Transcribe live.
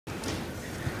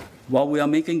While we are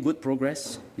making good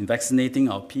progress in vaccinating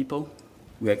our people,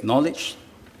 we acknowledge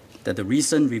that the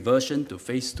recent reversion to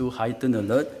Phase 2 heightened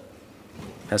alert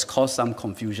has caused some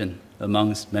confusion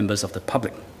amongst members of the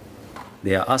public.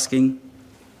 They are asking,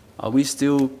 are we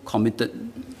still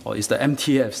committed, or is the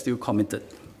MTF still committed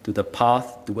to the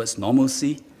path towards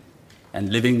normalcy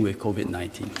and living with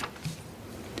COVID-19?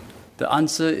 The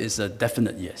answer is a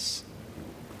definite yes.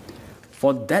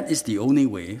 For that is the only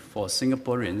way for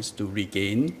Singaporeans to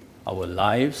regain our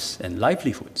lives and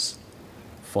livelihoods,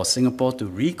 for Singapore to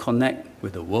reconnect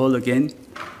with the world again,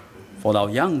 for our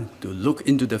young to look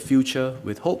into the future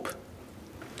with hope.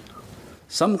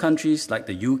 Some countries like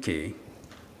the UK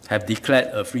have declared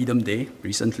a Freedom Day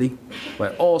recently,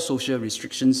 where all social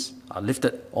restrictions are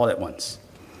lifted all at once.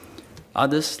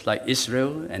 Others, like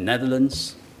Israel and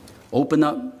Netherlands, opened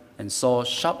up and saw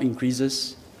sharp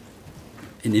increases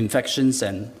in infections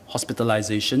and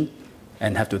hospitalisation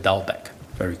and have to dial back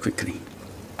very quickly.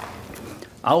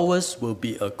 Ours will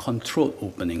be a controlled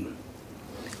opening.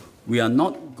 We are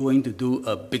not going to do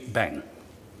a big bang,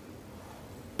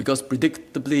 because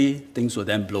predictably things will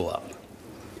then blow up.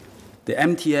 The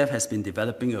MTF has been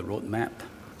developing a roadmap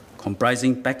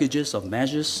comprising packages of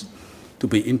measures to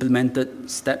be implemented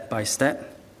step by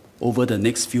step over the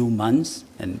next few months,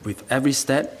 and with every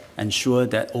step ensure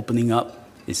that opening up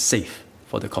is safe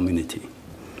for the community.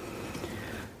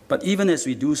 But even as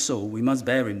we do so, we must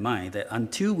bear in mind that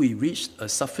until we reach a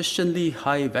sufficiently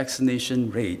high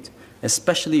vaccination rate,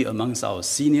 especially amongst our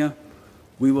senior,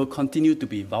 we will continue to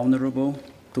be vulnerable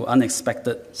to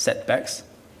unexpected setbacks,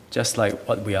 just like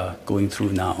what we are going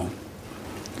through now.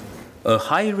 A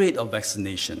high rate of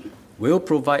vaccination will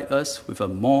provide us with a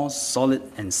more solid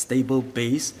and stable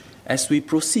base as we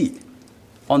proceed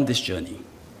on this journey.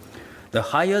 The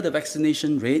higher the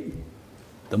vaccination rate,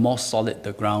 the more solid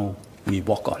the ground we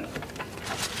walk on.